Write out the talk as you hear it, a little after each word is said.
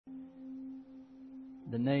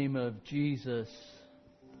The name of Jesus,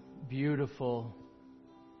 beautiful,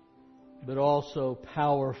 but also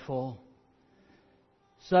powerful,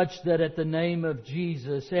 such that at the name of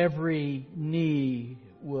Jesus every knee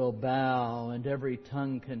will bow and every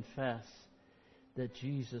tongue confess that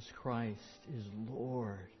Jesus Christ is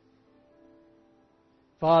Lord.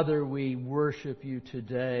 Father, we worship You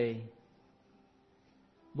today.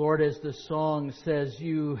 Lord, as the song says,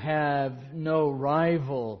 You have no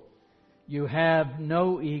rival. You have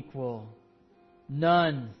no equal.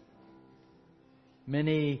 None.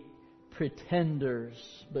 Many pretenders,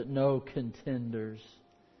 but no contenders.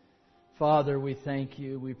 Father, we thank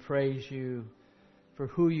You. We praise You for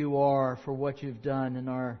who You are, for what You've done in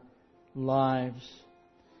our lives.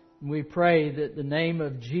 We pray that the name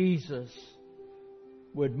of Jesus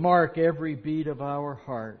would mark every beat of our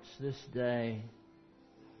hearts this day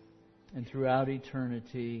and throughout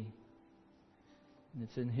eternity. And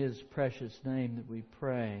it's in His precious name that we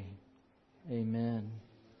pray. Amen.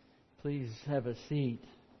 Please have a seat.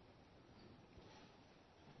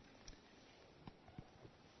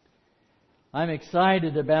 I'm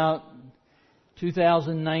excited about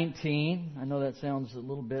 2019. I know that sounds a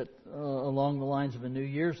little bit along the lines of a New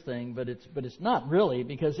Year's thing, but it's not really,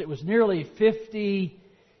 because it was nearly 50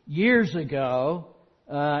 years ago.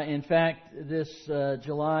 In fact, this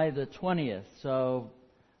July the 20th, so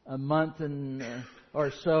a month or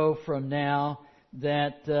so from now,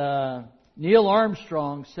 that Neil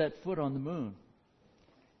Armstrong set foot on the moon.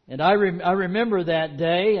 And I remember that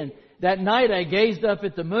day, and that night I gazed up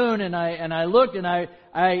at the moon, and I looked, and I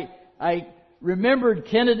remembered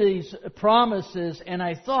Kennedy's promises, and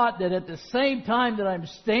I thought that at the same time that I'm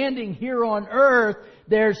standing here on earth,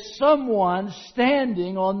 there's someone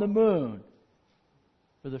standing on the moon.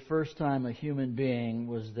 For the first time, a human being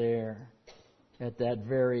was there at that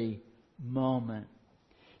very moment.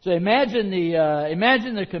 So imagine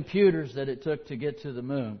the computers that it took to get to the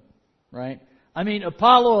moon, right? I mean,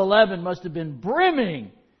 Apollo 11 must have been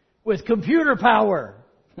brimming with computer power.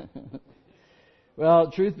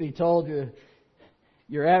 Well, truth be told,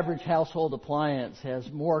 your average household appliance has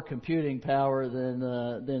more computing power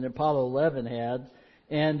than Apollo 11 had.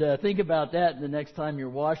 And think about that the next time your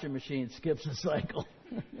washing machine skips a cycle.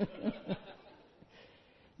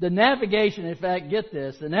 The navigation, in fact, get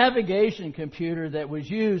this, the navigation computer that was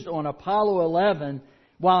used on Apollo 11,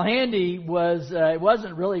 while handy, it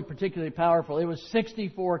wasn't really particularly powerful. It was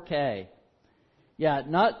 64K. Yeah,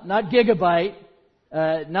 not gigabyte,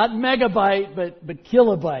 not megabyte, but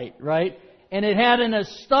kilobyte, right? And it had an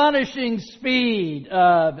astonishing speed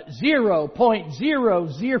of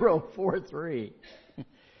 0.0043.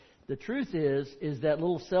 The truth is that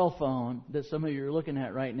little cell phone that some of you are looking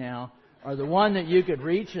at right now, or the one that you could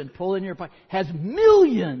reach and pull in your pocket, has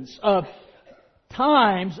millions of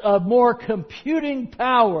times of more computing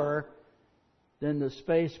power than the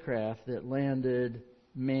spacecraft that landed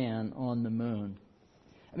man on the moon.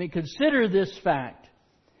 I mean, consider this fact.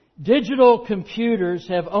 Digital computers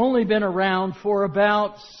have only been around for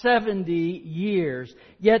about 70 years,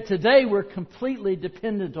 yet today we're completely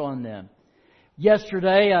dependent on them.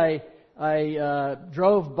 Yesterday, I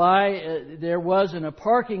drove by. There was in a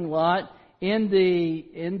parking lot at an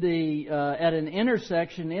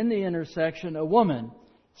intersection. In the intersection, a woman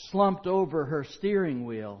slumped over her steering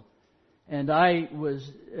wheel, and I was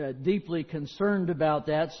deeply concerned about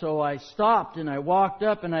that. So I stopped and I walked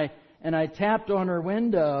up and I tapped on her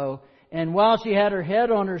window. And while she had her head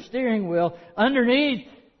on her steering wheel, underneath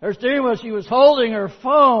her steering wheel, she was holding her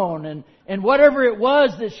phone, and whatever it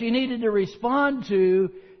was that she needed to respond to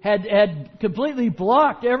had completely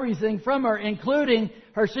blocked everything from her, including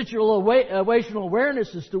her situational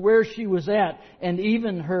awareness as to where she was at, and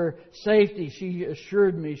even her safety. She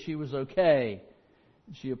assured me she was okay.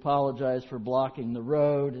 She apologized for blocking the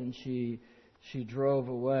road, and she drove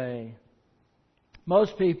away.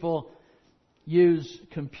 Most people use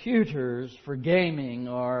computers for gaming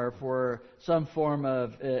or for some form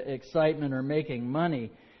of excitement or making money.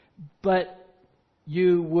 But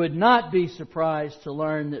you would not be surprised to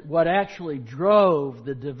learn that what actually drove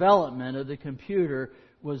the development of the computer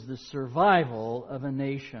was the survival of a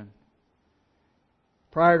nation.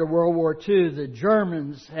 Prior to World War II, the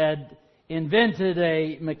Germans had invented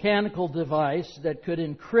a mechanical device that could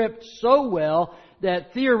encrypt so well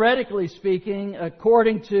that, theoretically speaking,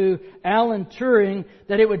 according to Alan Turing,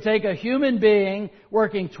 that it would take a human being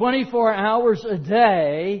working 24 hours a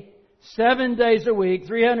day, 7 days a week,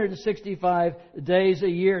 365 days a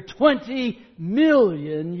year, 20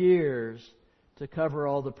 million years to cover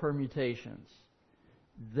all the permutations.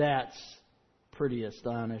 That's pretty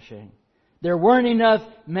astonishing. There weren't enough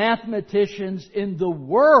mathematicians in the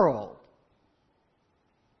world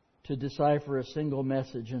to decipher a single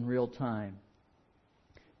message in real time.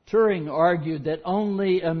 Turing argued that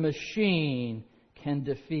only a machine can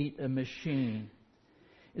defeat a machine.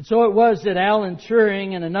 And so it was that Alan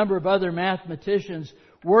Turing and a number of other mathematicians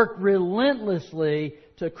worked relentlessly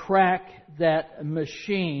to crack that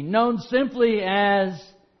machine, known simply as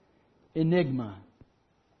Enigma.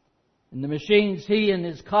 And the machines he and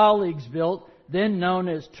his colleagues built, then known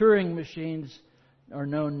as Turing machines, are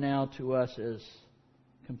known now to us as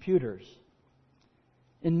computers.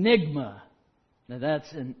 Enigma. Now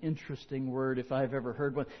that's an interesting word if I've ever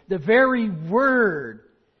heard one. The very word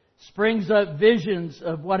springs up visions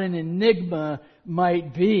of what an enigma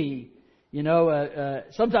might be. You know,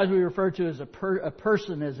 sometimes we refer to as a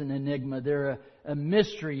person as an enigma. They're a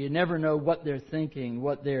mystery. You never know what they're thinking,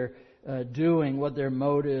 what they're doing, what their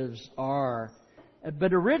motives are.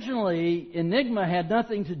 But originally, enigma had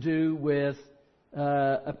nothing to do with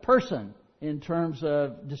a person in terms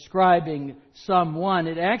of describing someone.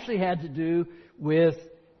 It actually had to do with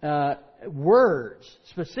words.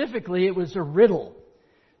 Specifically, it was a riddle.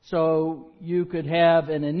 So you could have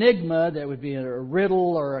an enigma that would be a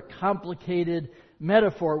riddle or a complicated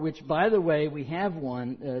metaphor, which, by the way, we have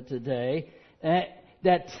one today,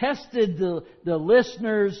 that tested the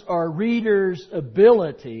listener's or reader's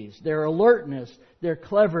abilities, their alertness, their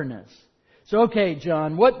cleverness. So, okay,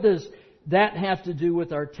 John, what does that have to do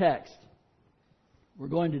with our text? We're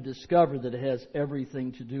going to discover that it has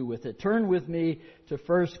everything to do with it. Turn with me to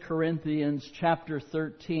 1 Corinthians chapter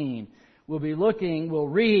 13. We'll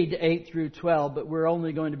read 8 through 12, but we're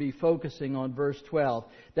only going to be focusing on verse 12.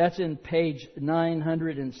 That's in page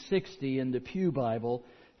 960 in the Pew Bible.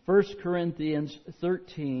 1 Corinthians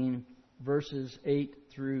 13, verses 8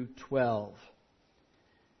 through 12.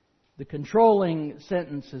 The controlling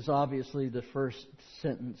sentence is obviously the first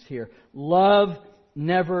sentence here. Love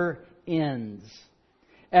never ends.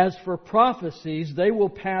 As for prophecies, they will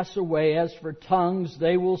pass away. As for tongues,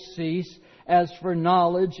 they will cease. As for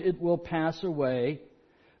knowledge, it will pass away.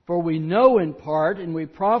 For we know in part, and we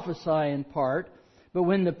prophesy in part. But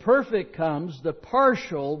when the perfect comes, the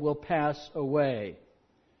partial will pass away.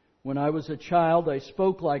 When I was a child, I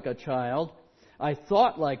spoke like a child. I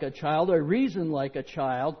thought like a child. I reasoned like a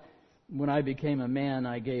child. When I became a man,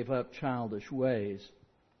 I gave up childish ways.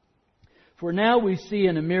 For now we see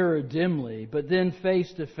in a mirror dimly, but then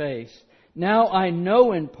face to face. Now I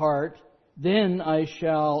know in part, then I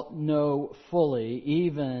shall know fully,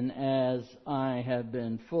 even as I have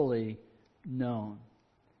been fully known.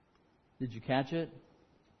 Did you catch it?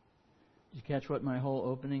 Did you catch what my whole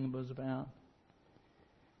opening was about?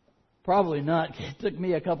 Probably not. It took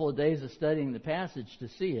me a couple of days of studying the passage to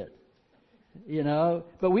see it. You know,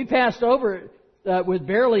 but we passed over it with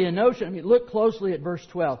barely a notion. I mean, look closely at verse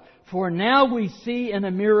 12. For now we see in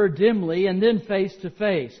a mirror dimly, and then face to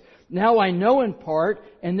face. Now I know in part,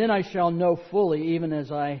 and then I shall know fully, even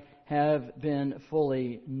as I have been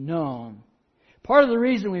fully known. Part of the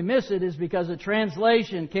reason we miss it is because a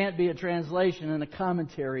translation can't be a translation and a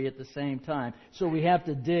commentary at the same time. So we have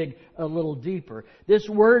to dig a little deeper. This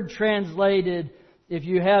word translated, if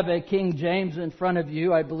you have a King James in front of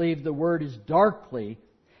you, I believe the word is darkly.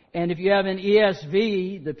 And if you have an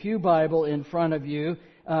ESV, the Pew Bible, in front of you,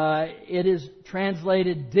 it is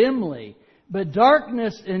translated dimly. But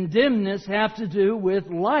darkness and dimness have to do with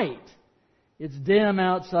light. It's dim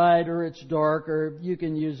outside or it's dark, or you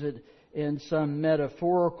can use it in some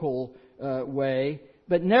metaphorical way.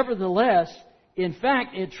 But nevertheless, in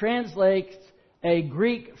fact, it translates a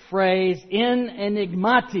Greek phrase, in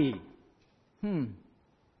enigmati.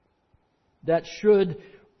 That should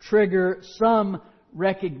trigger some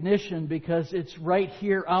recognition because it's right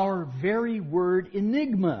here, our very word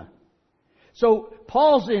enigma. So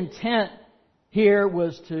Paul's intent here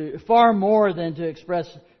was to far more than to express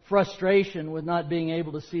frustration with not being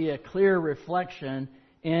able to see a clear reflection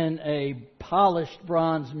in a polished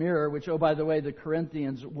bronze mirror, which, oh, by the way, the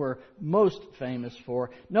Corinthians were most famous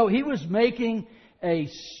for. No, he was making a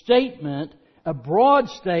statement, a broad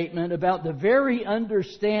statement about the very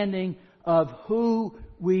understanding of who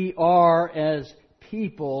we are as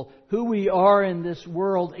people, who we are in this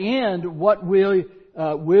world, and what we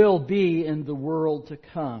will be in the world to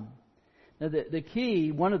come. Now, the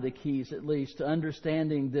key, one of the keys at least, to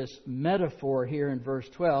understanding this metaphor here in verse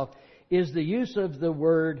 12 is the use of the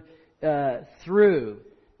word through.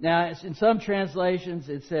 Now, in some translations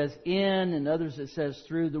it says in, and others it says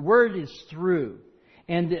through. The word is through.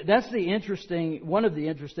 And that's one of the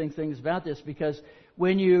interesting things about this, because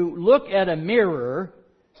when you look at a mirror,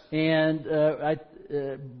 and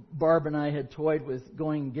Barb and I had toyed with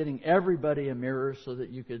getting everybody a mirror so that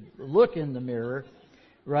you could look in the mirror,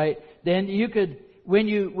 right? Then you could when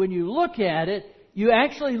you look at it, you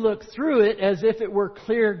actually look through it as if it were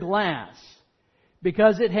clear glass,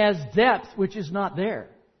 because it has depth which is not there.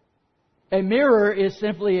 A mirror is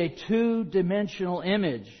simply a two-dimensional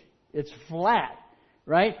image. It's flat,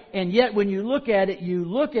 right? And yet when you look at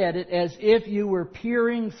it as if you were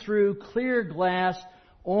peering through clear glass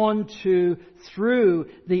through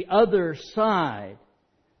the other side.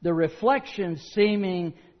 The reflection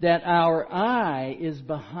seeming that our eye is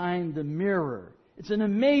behind the mirror. It's an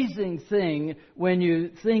amazing thing when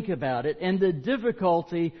you think about it. And the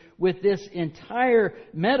difficulty with this entire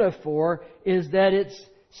metaphor is that it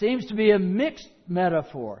seems to be a mixed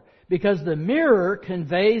metaphor, because the mirror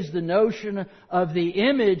conveys the notion of the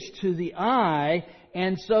image to the eye,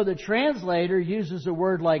 and so the translator uses a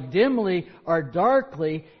word like dimly or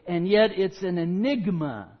darkly, and yet it's an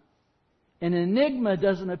enigma. An enigma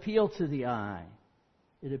doesn't appeal to the eye.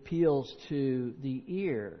 It appeals to the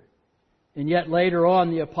ear. And yet later on,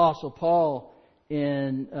 the Apostle Paul,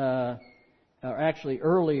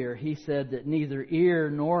 earlier, he said that neither ear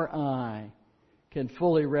nor eye can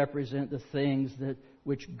fully represent the things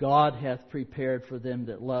which God hath prepared for them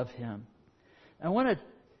that love Him. I want to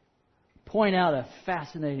point out a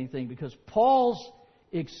fascinating thing, because Paul's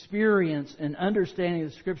experience and understanding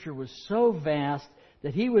of the Scripture was so vast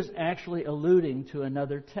that he was actually alluding to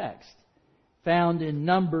another text found in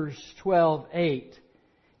Numbers 12:8.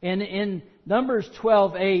 And in Numbers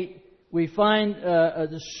 12:8, we find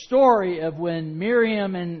the story of when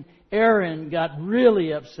Miriam and Aaron got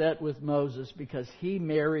really upset with Moses because he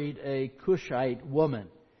married a Cushite woman.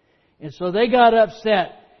 And so they got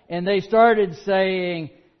upset, and they started saying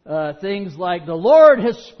things like, "The Lord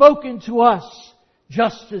has spoken to us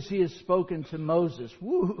just as He has spoken to Moses."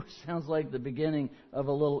 Woo! Sounds like the beginning of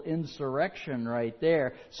a little insurrection right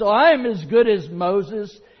there. So I'm as good as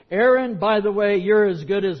Moses. Aaron, by the way, you're as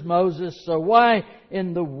good as Moses. So why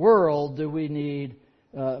in the world do we need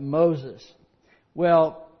Moses?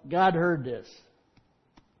 Well, God heard this,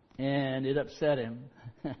 and it upset Him.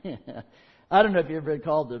 I don't know if you've ever been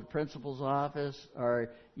called to the principal's office, or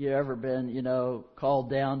you ever been, called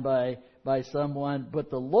down by someone. But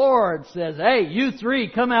the Lord says, "Hey, you three,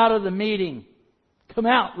 come out of the meeting. Come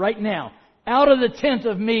out right now. Out of the tent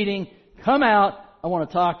of meeting. Come out. I want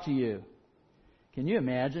to talk to you." Can you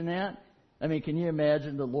imagine that? I mean, can you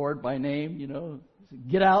imagine the Lord by name,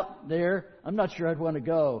 get out there? I'm not sure I'd want to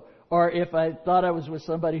go. Or if I thought I was with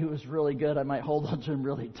somebody who was really good, I might hold on to him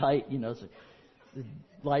really tight, the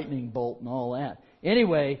lightning bolt and all that.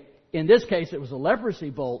 Anyway, in this case, it was a leprosy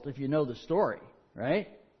bolt, if you know the story, right?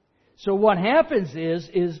 So what happens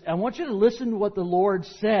is I want you to listen to what the Lord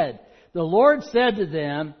said. The Lord said to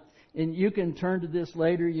them, and you can turn to this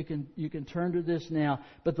later, you can turn to this now,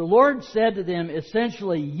 but the Lord said to them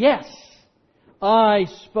essentially, "Yes, I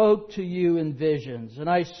spoke to you in visions, and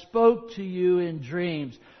I spoke to you in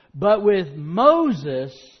dreams. But with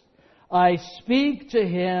Moses, I speak to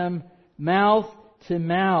him mouth to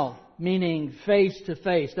mouth," meaning face to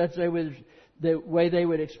face. That's the way they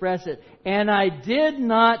would express it. "And I did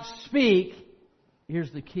not speak,"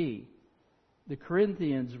 here's the key. The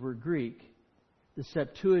Corinthians were Greek. The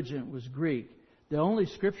Septuagint was Greek. The only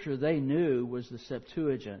scripture they knew was the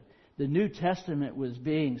Septuagint. The New Testament was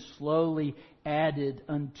being slowly added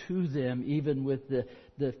unto them, even with the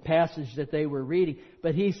passage that they were reading.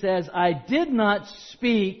 But he says, "I did not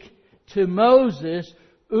speak to Moses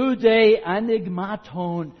oude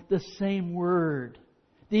enigmaton," the same word.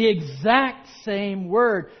 The exact same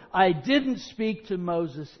word. I didn't speak to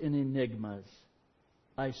Moses in enigmas.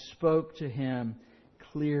 I spoke to him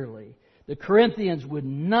clearly. The Corinthians would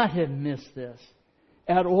not have missed this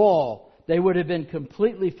at all. They would have been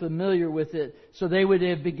completely familiar with it, so they would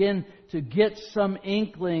have begun to get some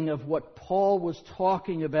inkling of what Paul was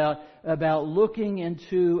talking about looking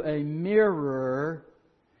into a mirror,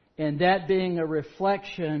 and that being a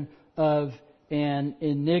reflection of an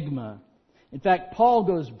enigma. In fact, Paul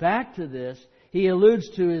goes back to this. He alludes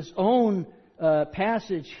to his own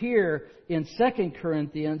passage here in 2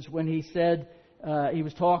 Corinthians when he said, he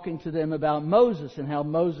was talking to them about Moses and how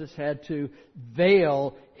Moses had to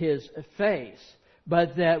veil his face.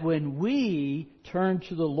 But that when we turn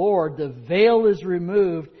to the Lord, the veil is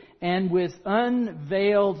removed, and with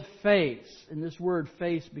unveiled face, and this word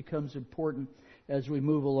face becomes important as we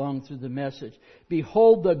move along through the message.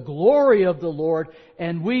 Behold the glory of the Lord,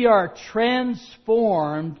 and we are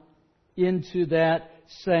transformed into that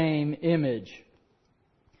same image.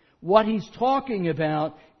 What he's talking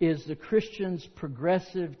about is the Christian's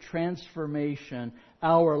progressive transformation,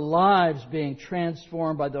 our lives being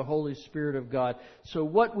transformed by the Holy Spirit of God. So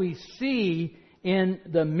what we see in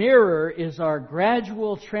the mirror is our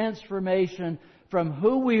gradual transformation from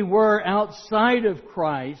who we were outside of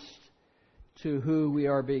Christ to who we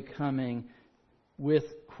are becoming with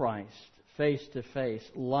Christ, face to face,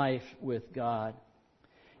 life with God.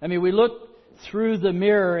 I mean, we look through the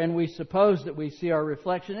mirror and we suppose that we see our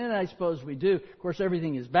reflection, and I suppose we do. Of course,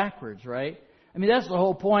 everything is backwards, right? I mean, that's the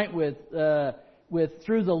whole point with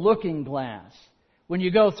through the looking glass. When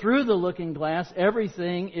you go through the looking glass,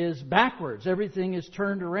 everything is backwards. Everything is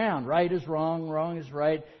turned around. Right is wrong, wrong is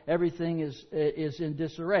right. Everything is in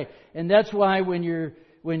disarray. And that's why when you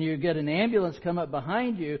get an ambulance come up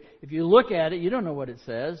behind you, if you look at it, you don't know what it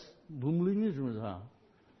says.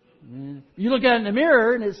 You look at it in the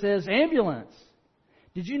mirror and it says ambulance.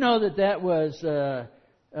 Did you know that was Da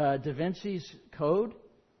Vinci's code?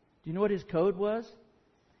 Do you know what his code was?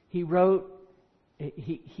 He wrote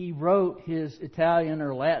his Italian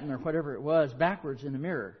or Latin or whatever it was backwards in the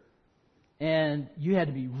mirror. And you had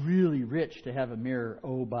to be really rich to have a mirror,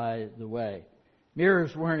 oh, by the way.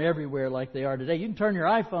 Mirrors weren't everywhere like they are today. You can turn your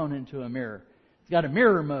iPhone into a mirror. It's got a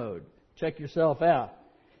mirror mode. Check yourself out.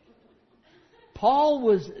 Paul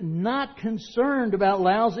was not concerned about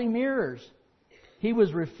lousy mirrors. He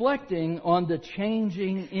was reflecting on the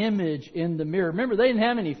changing image in the mirror. Remember, they didn't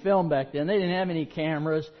have any film back then. They didn't have any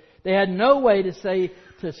cameras. They had no way to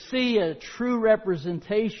see a true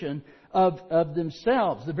representation of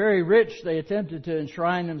themselves. The very rich, they attempted to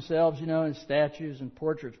enshrine themselves, in statues and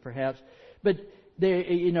portraits perhaps. But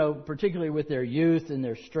they, particularly with their youth and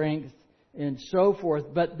their strength and so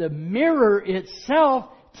forth. But the mirror itself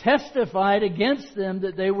testified against them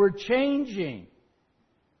that they were changing,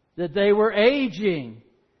 that they were aging.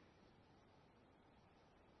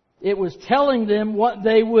 It was telling them what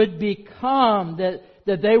they would become,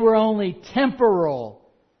 that they were only temporal.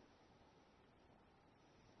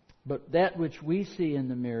 But that which we see in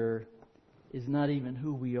the mirror is not even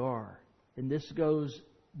who we are. And this goes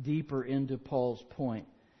deeper into Paul's point.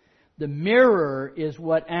 The mirror is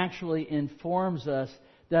what actually informs us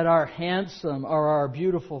that our handsome or our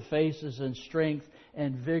beautiful faces and strength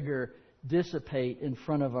and vigor dissipate in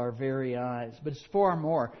front of our very eyes. But it's far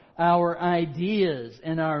more. Our ideas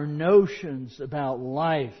and our notions about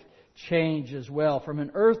life change as well. From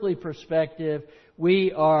an earthly perspective,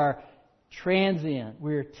 we are transient,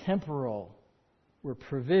 we're temporal, we're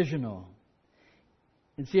provisional.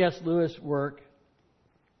 In C.S. Lewis' work,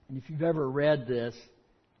 and if you've ever read this,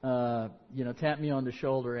 tap me on the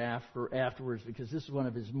shoulder afterwards, because this is one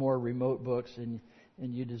of his more remote books, and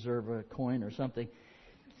you deserve a coin or something.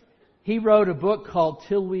 He wrote a book called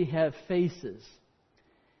Till We Have Faces,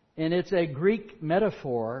 and it's a Greek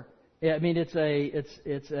metaphor. I mean, it's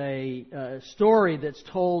a story that's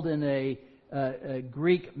told in a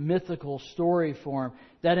Greek mythical story form,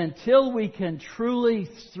 that until we can truly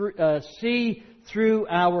see through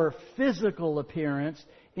our physical appearance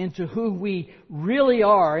into who we really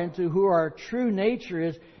are, into who our true nature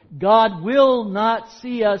is, God will not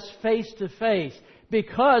see us face to face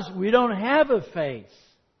because we don't have a face.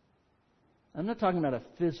 I'm not talking about a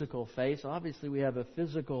physical face. Obviously, we have a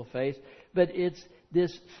physical face, but it's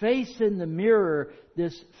this face in the mirror.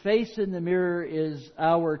 This face in the mirror is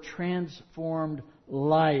our transformed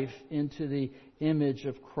life into the image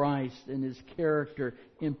of Christ and His character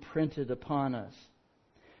imprinted upon us.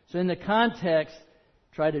 So in the context,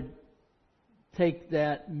 try to take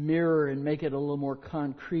that mirror and make it a little more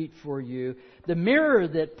concrete for you. The mirror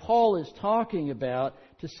that Paul is talking about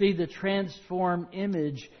to see the transformed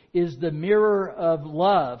image is the mirror of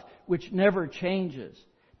love, which never changes.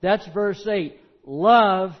 That's verse 8.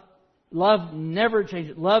 Love never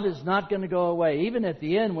changes. Love is not going to go away. Even at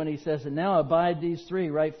the end when he says, and now abide these three,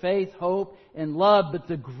 right? Faith, hope, and love. But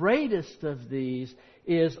the greatest of these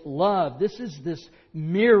is love. This is this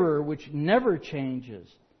mirror which never changes.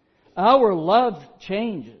 Our love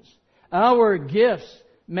changes. Our gifts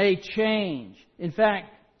may change. In fact,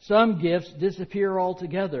 some gifts disappear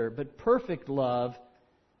altogether. But perfect love,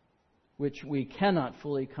 which we cannot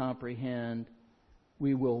fully comprehend,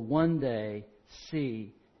 we will one day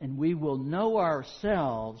see. And we will know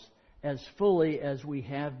ourselves as fully as we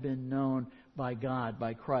have been known by God,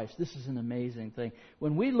 by Christ. This is an amazing thing.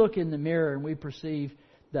 When we look in the mirror and we perceive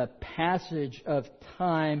the passage of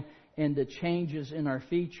time and the changes in our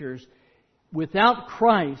features, without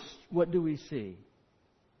Christ, what do we see?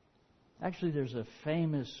 Actually, there's a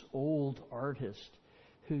famous old artist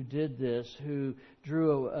who did this, who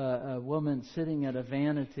drew a woman sitting at a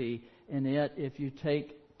vanity, and yet if you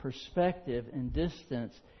take perspective and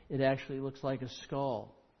distance, it actually looks like a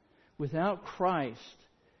skull. Without Christ,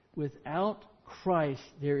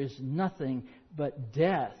 there is nothing but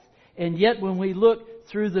death. And yet when we look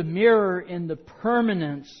through the mirror in the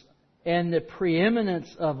permanence and the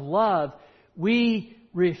preeminence of love, we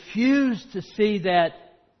refuse to see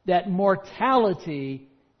that mortality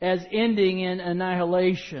as ending in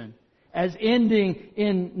annihilation, as ending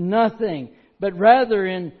in nothing, but rather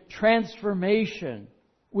in transformation.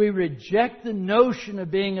 We reject the notion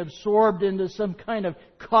of being absorbed into some kind of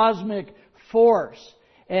cosmic force.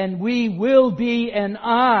 And we will be an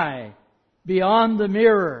I beyond the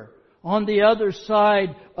mirror, on the other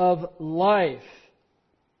side of life,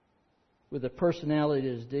 with a personality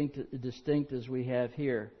as distinct as we have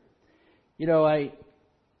here. I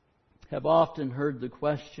have often heard the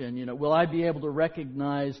question, will I be able to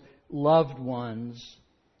recognize loved ones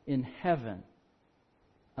in heaven?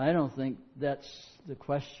 I don't think that's the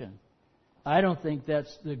question. I don't think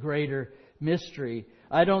that's the greater mystery.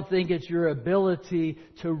 I don't think it's your ability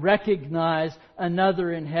to recognize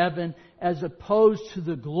another in heaven as opposed to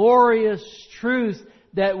the glorious truth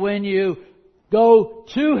that when you go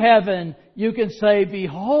to heaven, you can say,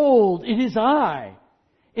 "Behold, it is I."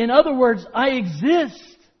 In other words, I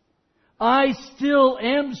exist. I still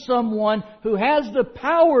am someone who has the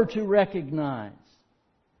power to recognize.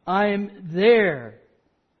 I am there.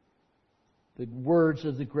 The words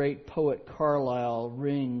of the great poet Carlyle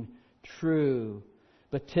ring true.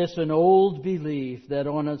 But 'tis an old belief that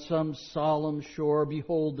on some solemn shore,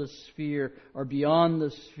 behold the sphere, or beyond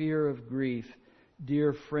the sphere of grief,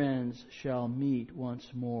 dear friends shall meet once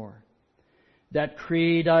more. That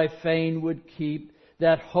creed I fain would keep,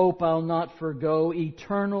 that hope I'll not forgo,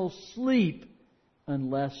 eternal sleep,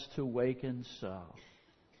 unless to waken so.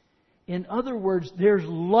 In other words, there's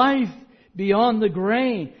life beyond the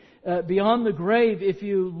grave. If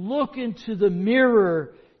you look into the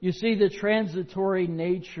mirror, you see the transitory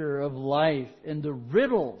nature of life and the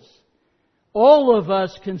riddles. All of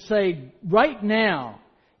us can say right now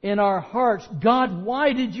in our hearts, "God,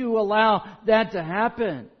 why did you allow that to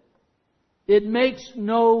happen? It makes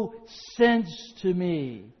no sense to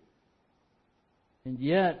me." And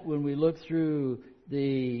yet, when we look through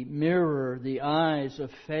the mirror, the eyes of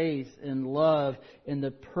faith and love and the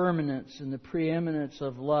permanence and the preeminence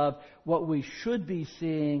of love, what we should be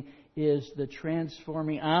seeing is the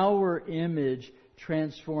transforming, our image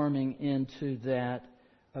transforming into that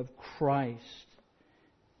of Christ.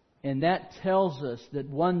 And that tells us that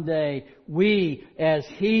one day we, as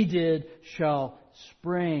He did, shall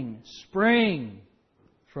spring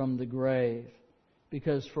from the grave.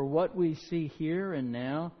 Because for what we see here and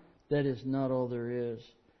now, that is not all there is.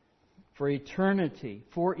 For eternity,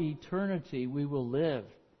 we will live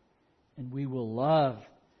and we will love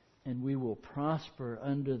and we will prosper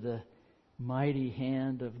under the mighty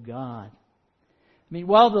hand of God. I mean,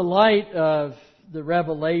 while the light of the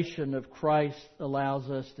revelation of Christ allows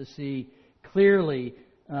us to see clearly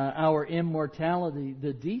our immortality,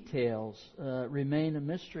 the details remain a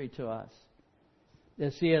mystery to us.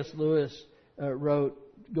 As C.S. Lewis wrote,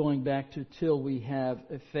 going back to "Till we have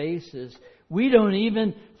faces," we don't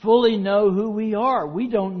even fully know who we are. We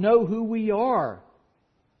don't know who we are.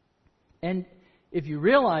 And if you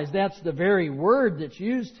realize that's the very word that's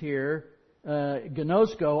used here,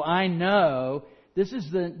 gnosko, I know, this is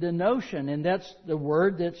the notion, and that's the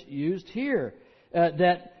word that's used here.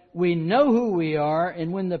 That we know who we are,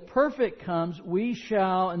 and when the perfect comes, we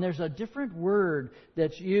shall, and there's a different word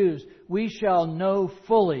that's used, we shall know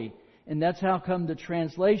fully. And that's how come the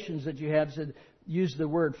translations that you have said use the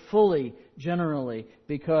word fully generally,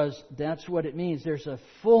 because that's what it means. There's a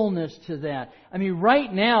fullness to that. I mean,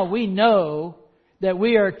 right now we know that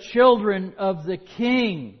we are children of the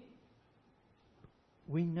King.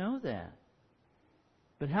 We know that.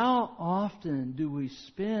 But how often do we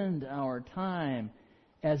spend our time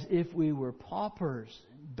as if we were paupers,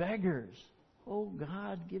 beggars? Oh,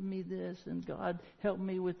 God, give me this, and God, help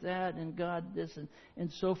me with that, and God, this,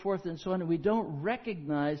 and so forth and so on. And we don't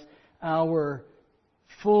recognize our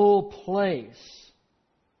full place.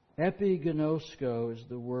 Epignosko is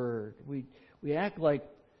the word. We act like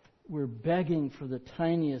we're begging for the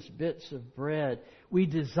tiniest bits of bread. We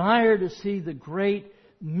desire to see the great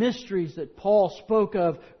mysteries that Paul spoke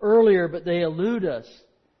of earlier, but they elude us.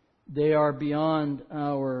 They are beyond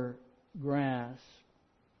our grasp.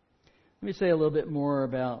 Let me say a little bit more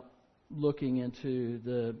about looking into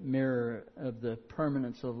the mirror of the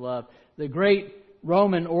permanence of love. The great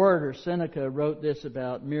Roman orator Seneca wrote this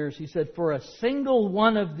about mirrors. He said, "For a single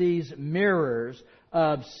one of these mirrors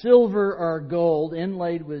of silver or gold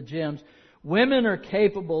inlaid with gems, women are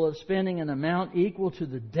capable of spending an amount equal to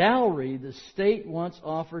the dowry the state once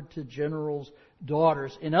offered to generals'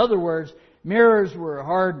 daughters." In other words, mirrors were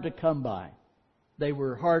hard to come by. They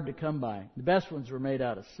were hard to come by. The best ones were made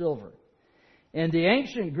out of silver. And the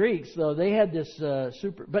ancient Greeks, though, they had this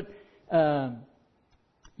but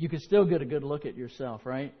you could still get a good look at yourself,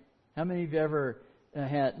 right? How many of you ever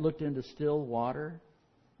had looked into still water?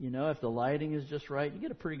 You know, if the lighting is just right, you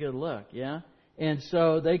get a pretty good look, yeah? And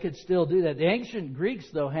so they could still do that. The ancient Greeks,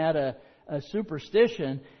 though, had a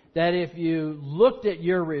superstition that if you looked at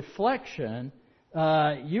your reflection,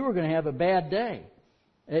 you were going to have a bad day.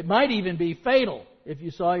 It might even be fatal if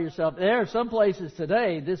you saw yourself. There are some places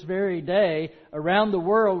today, this very day, around the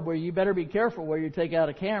world where you better be careful where you take out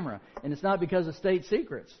a camera. And it's not because of state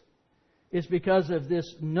secrets. It's because of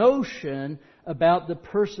this notion about the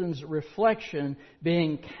person's reflection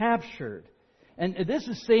being captured. And this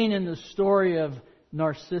is seen in the story of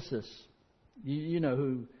Narcissus. You know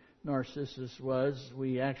who Narcissus was.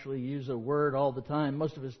 We actually use a word all the time.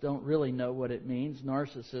 Most of us don't really know what it means,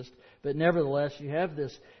 narcissist. But nevertheless, you have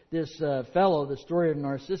this fellow, the story of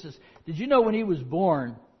Narcissus. Did you know when he was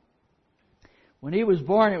born? When he was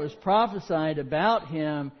born, it was prophesied about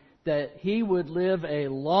him that he would live a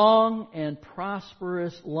long and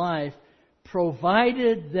prosperous life,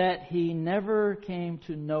 provided that he never came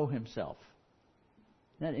to know himself.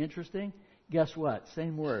 Isn't that interesting? Guess what?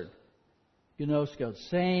 Same word. Gnosko.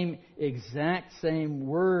 Exact same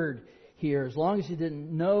word here. As long as he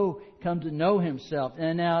didn't come to know himself.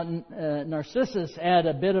 And now Narcissus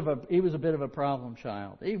he was a bit of a problem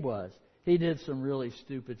child. He was. He did some really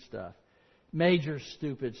stupid stuff. Major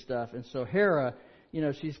stupid stuff. And so Hera,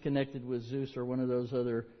 she's connected with Zeus or one of those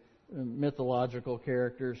other mythological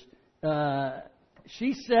characters.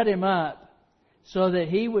 She set him up so that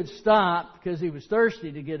he would stop because he was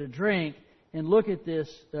thirsty to get a drink and look at this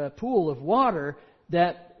pool of water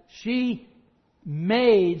that she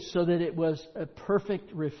made so that it was a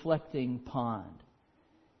perfect reflecting pond.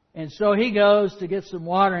 And so he goes to get some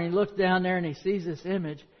water and he looks down there and he sees this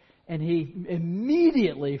image and he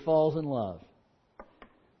immediately falls in love.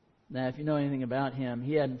 Now, if you know anything about him,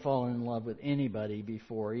 he hadn't fallen in love with anybody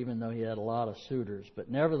before, even though he had a lot of suitors. But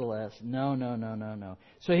nevertheless, no.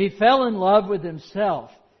 So he fell in love with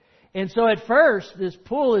himself. And so at first, this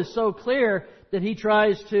pool is so clear that he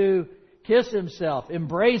tries to kiss himself,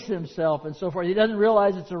 embrace himself, and so forth. He doesn't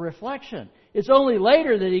realize it's a reflection. It's only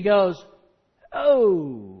later that he goes,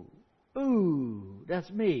 ooh, that's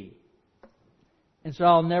me. And so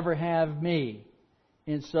I'll never have me.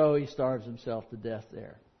 And so he starves himself to death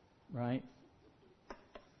there. Right?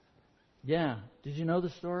 Yeah. Did you know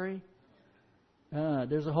the story?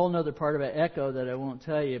 There's a whole other part about Echo that I won't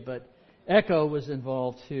tell you, but Echo was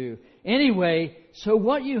involved too. Anyway, so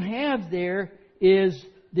what you have there is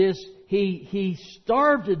this, he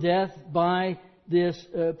starved to death by this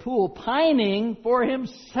pool, pining for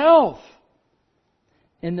himself.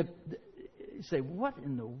 And you say, what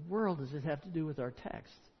in the world does this have to do with our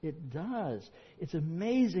text? It does. It's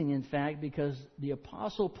amazing, in fact, because the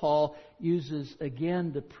Apostle Paul uses,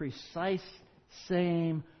 again, the precise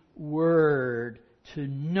same word to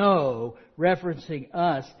know, referencing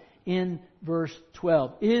us in verse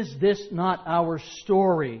 12. Is this not our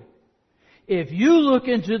story? If you look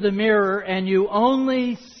into the mirror and you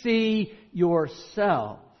only see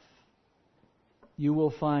yourself, you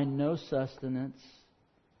will find no sustenance.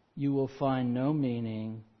 You will find no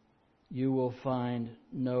meaning. You will find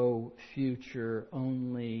no future,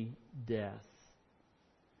 only death.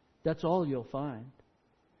 That's all you'll find.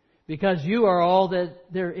 Because you are all that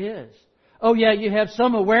there is. Oh yeah, you have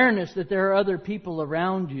some awareness that there are other people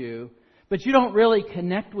around you, but you don't really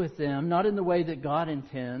connect with them, not in the way that God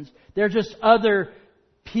intends. They're just other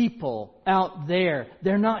people out there.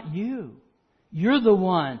 They're not you. You're the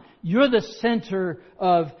one. You're the center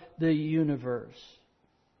of the universe.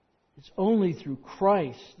 It's only through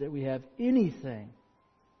Christ that we have anything.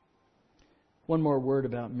 One more word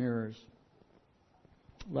about mirrors.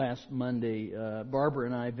 Last Monday, Barbara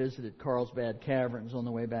and I visited Carlsbad Caverns on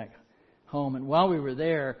the way back home. And while we were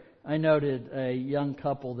there, I noted a young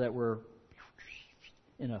couple that were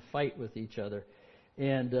in a fight with each other.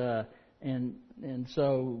 And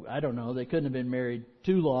so, I don't know, they couldn't have been married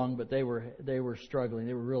too long, but they were struggling.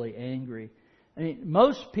 They were really angry. I mean,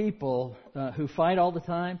 most people who fight all the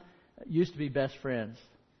time used to be best friends.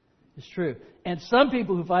 It's true. And some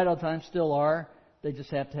people who fight all the time still are. They just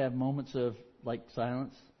have to have moments of,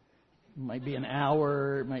 silence. It might be an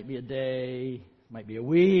hour, it might be a day, it might be a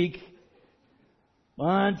week,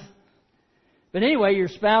 month. But anyway, your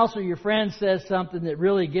spouse or your friend says something that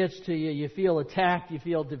really gets to you. You feel attacked, you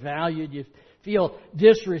feel devalued, you feel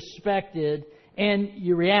disrespected, and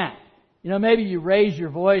you react. Maybe you raise your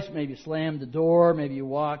voice, maybe you slam the door, maybe you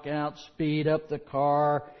walk out, speed up the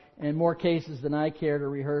car, in more cases than I care to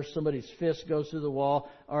rehearse, somebody's fist goes through the wall,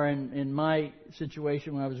 or in my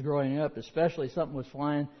situation when I was growing up, especially something was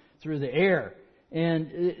flying through the air.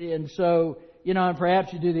 And so, and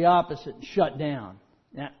perhaps you do the opposite and shut down.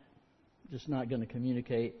 Just not going to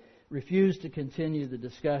communicate. Refuse to continue the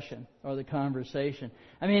discussion or the conversation.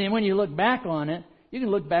 I mean, and when you look back on it, you can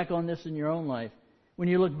look back on this in your own life. When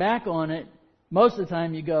you look back on it, most of the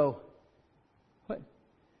time you go,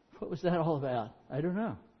 what was that all about? I don't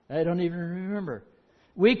know. I don't even remember.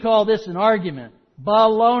 We call this an argument.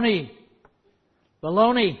 Baloney.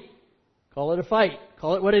 Baloney. Call it a fight.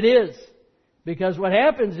 Call it what it is. Because what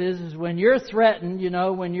happens is when you're threatened,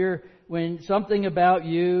 when something about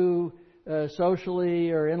you,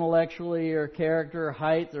 socially or intellectually or character or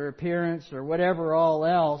height or appearance or whatever all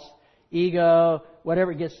else, ego,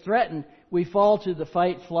 whatever gets threatened, we fall to the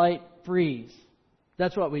fight, flight, freeze.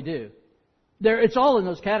 That's what we do. It's all in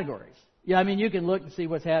those categories. Yeah, I mean, you can look and see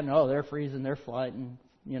what's happening. Oh, they're freezing, they're flighting,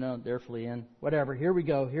 they're fleeing, whatever. Here we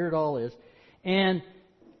go. Here it all is. And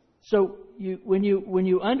so when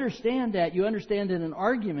you understand that, you understand that an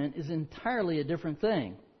argument is entirely a different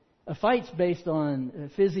thing. A fight's based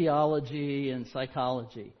on physiology and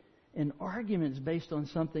psychology. An argument's based on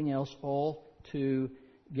something else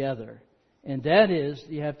altogether. And that is,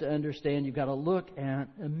 you have to understand, you've got to look at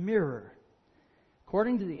a mirror.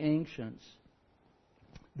 According to the ancients,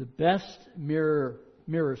 the best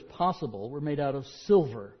mirrors possible were made out of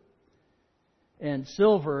silver. And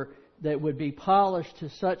silver that would be polished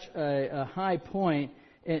to such a high point,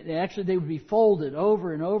 and actually they would be folded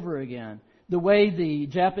over and over again. The way the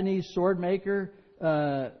Japanese sword maker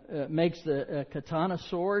makes the katana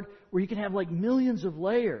sword, where you can have like millions of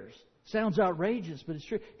layers. Sounds outrageous, but it's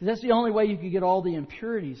true. Because that's the only way you can get all the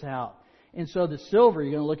impurities out. And so the silver,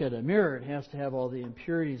 you're going to look at a mirror, it has to have all the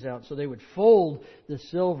impurities out. So they would fold the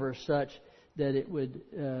silver such that it would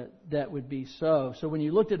that would be so. So when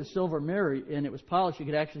you looked at a silver mirror and it was polished, you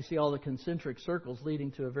could actually see all the concentric circles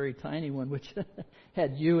leading to a very tiny one, which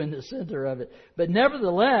had you in the center of it. But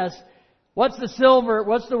nevertheless, what's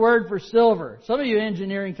the word for silver? Some of you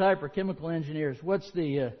engineering type or chemical engineers, what's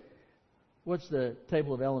the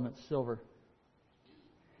table of elements, silver?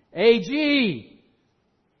 Ag.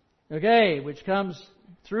 Okay, which comes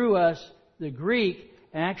through us, the Greek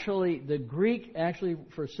actually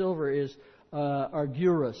for silver is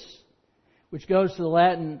argurus, which goes to the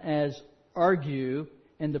Latin as argue,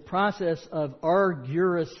 and the process of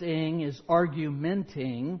argurusing is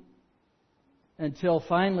argumenting, until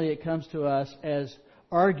finally it comes to us as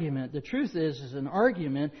argument. The truth is an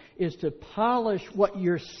argument is to polish what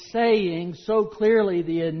you're saying so clearly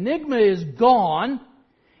the enigma is gone,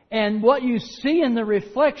 and what you see in the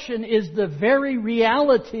reflection is the very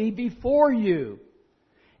reality before you.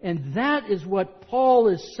 And that is what Paul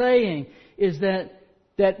is saying, is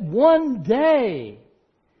that one day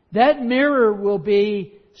that mirror will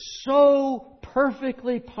be so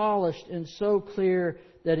perfectly polished and so clear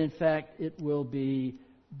that in fact it will be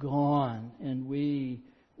gone, and we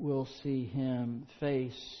will see Him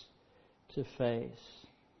face to face.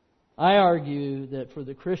 I argue that for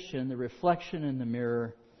the Christian, the reflection in the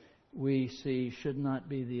mirror we see should not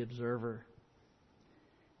be the observer.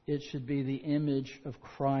 It should be the image of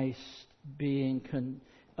Christ,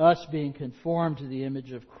 us being conformed to the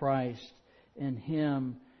image of Christ, and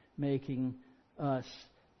Him making us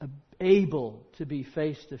able to be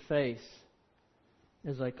face to face.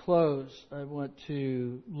 As I close, I want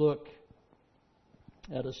to look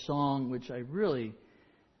at a song which I really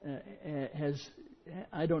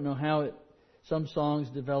I don't know how some songs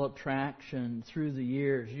develop traction through the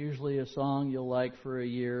years. Usually a song you'll like for a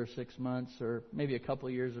year or 6 months or maybe a couple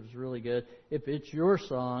of years if it's really good. If it's your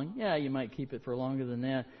song, you might keep it for longer than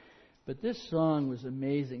that. But this song was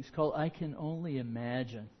amazing. It's called I Can Only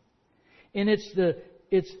Imagine. And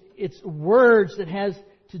it's words that has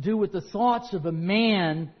to do with the thoughts of a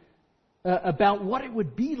man about what it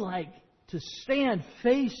would be like to stand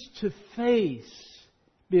face to face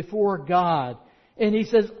before God. And he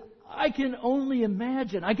says, I can only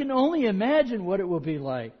imagine. I can only imagine what it will be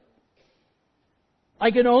like.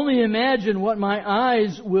 I can only imagine what my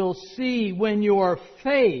eyes will see when your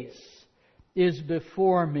face is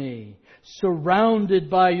before me. Surrounded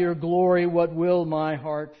by your glory, what will my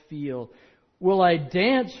heart feel? Will I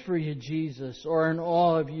dance for you, Jesus, or in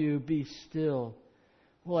awe of you be still?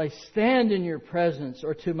 Will I stand in your presence,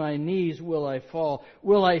 or to my knees will I fall?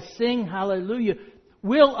 Will I sing hallelujah?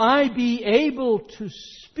 Will I be able to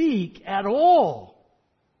speak at all?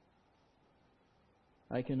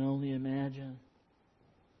 I can only imagine.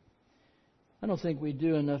 I don't think we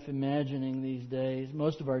do enough imagining these days.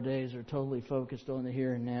 Most of our days are totally focused on the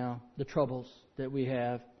here and now, the troubles that we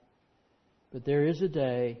have. But there is a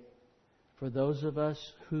day for those of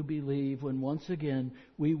us who believe when once again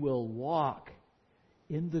we will walk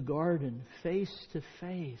in the garden face to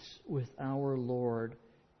face with our Lord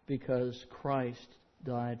because Christ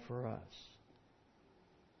died for us.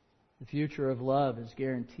 The future of love is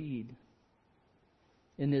guaranteed.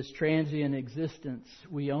 In this transient existence,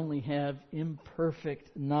 we only have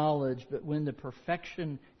imperfect knowledge, but when the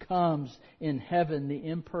perfection comes in heaven, the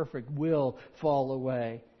imperfect will fall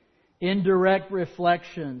away. Indirect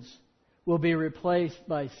reflections will be replaced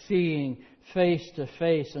by seeing face to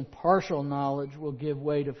face, and partial knowledge will give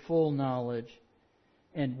way to full knowledge.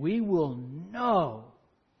 And we will know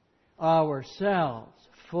ourselves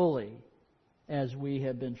fully as we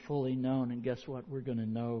have been fully known. And guess what? We're going to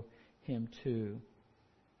know Him too.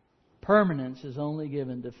 Permanence is only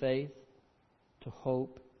given to faith, to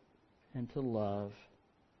hope, and to love.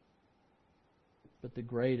 But the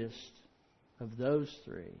greatest of those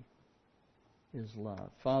three is love.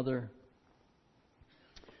 Father,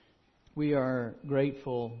 we are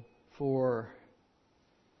grateful for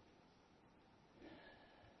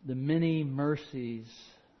the many mercies,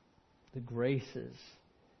 the graces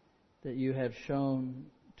that You have shown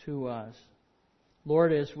to us.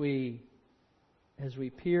 Lord, as we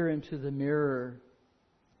peer into the mirror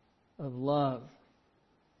of love,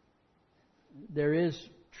 there is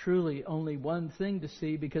truly only one thing to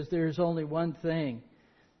see, because there is only one thing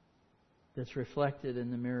that's reflected in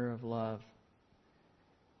the mirror of love,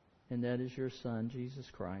 and that is Your Son, Jesus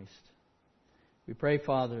Christ. We pray,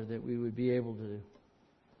 Father, that we would be able to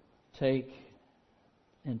take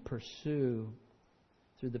and pursue,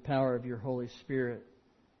 through the power of Your Holy Spirit,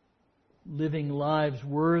 living lives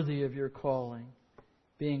worthy of Your calling,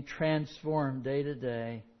 being transformed day to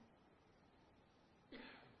day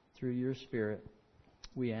through Your Spirit.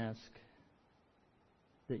 We ask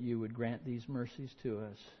that You would grant these mercies to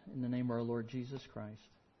us. In the name of our Lord Jesus Christ.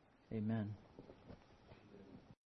 Amen.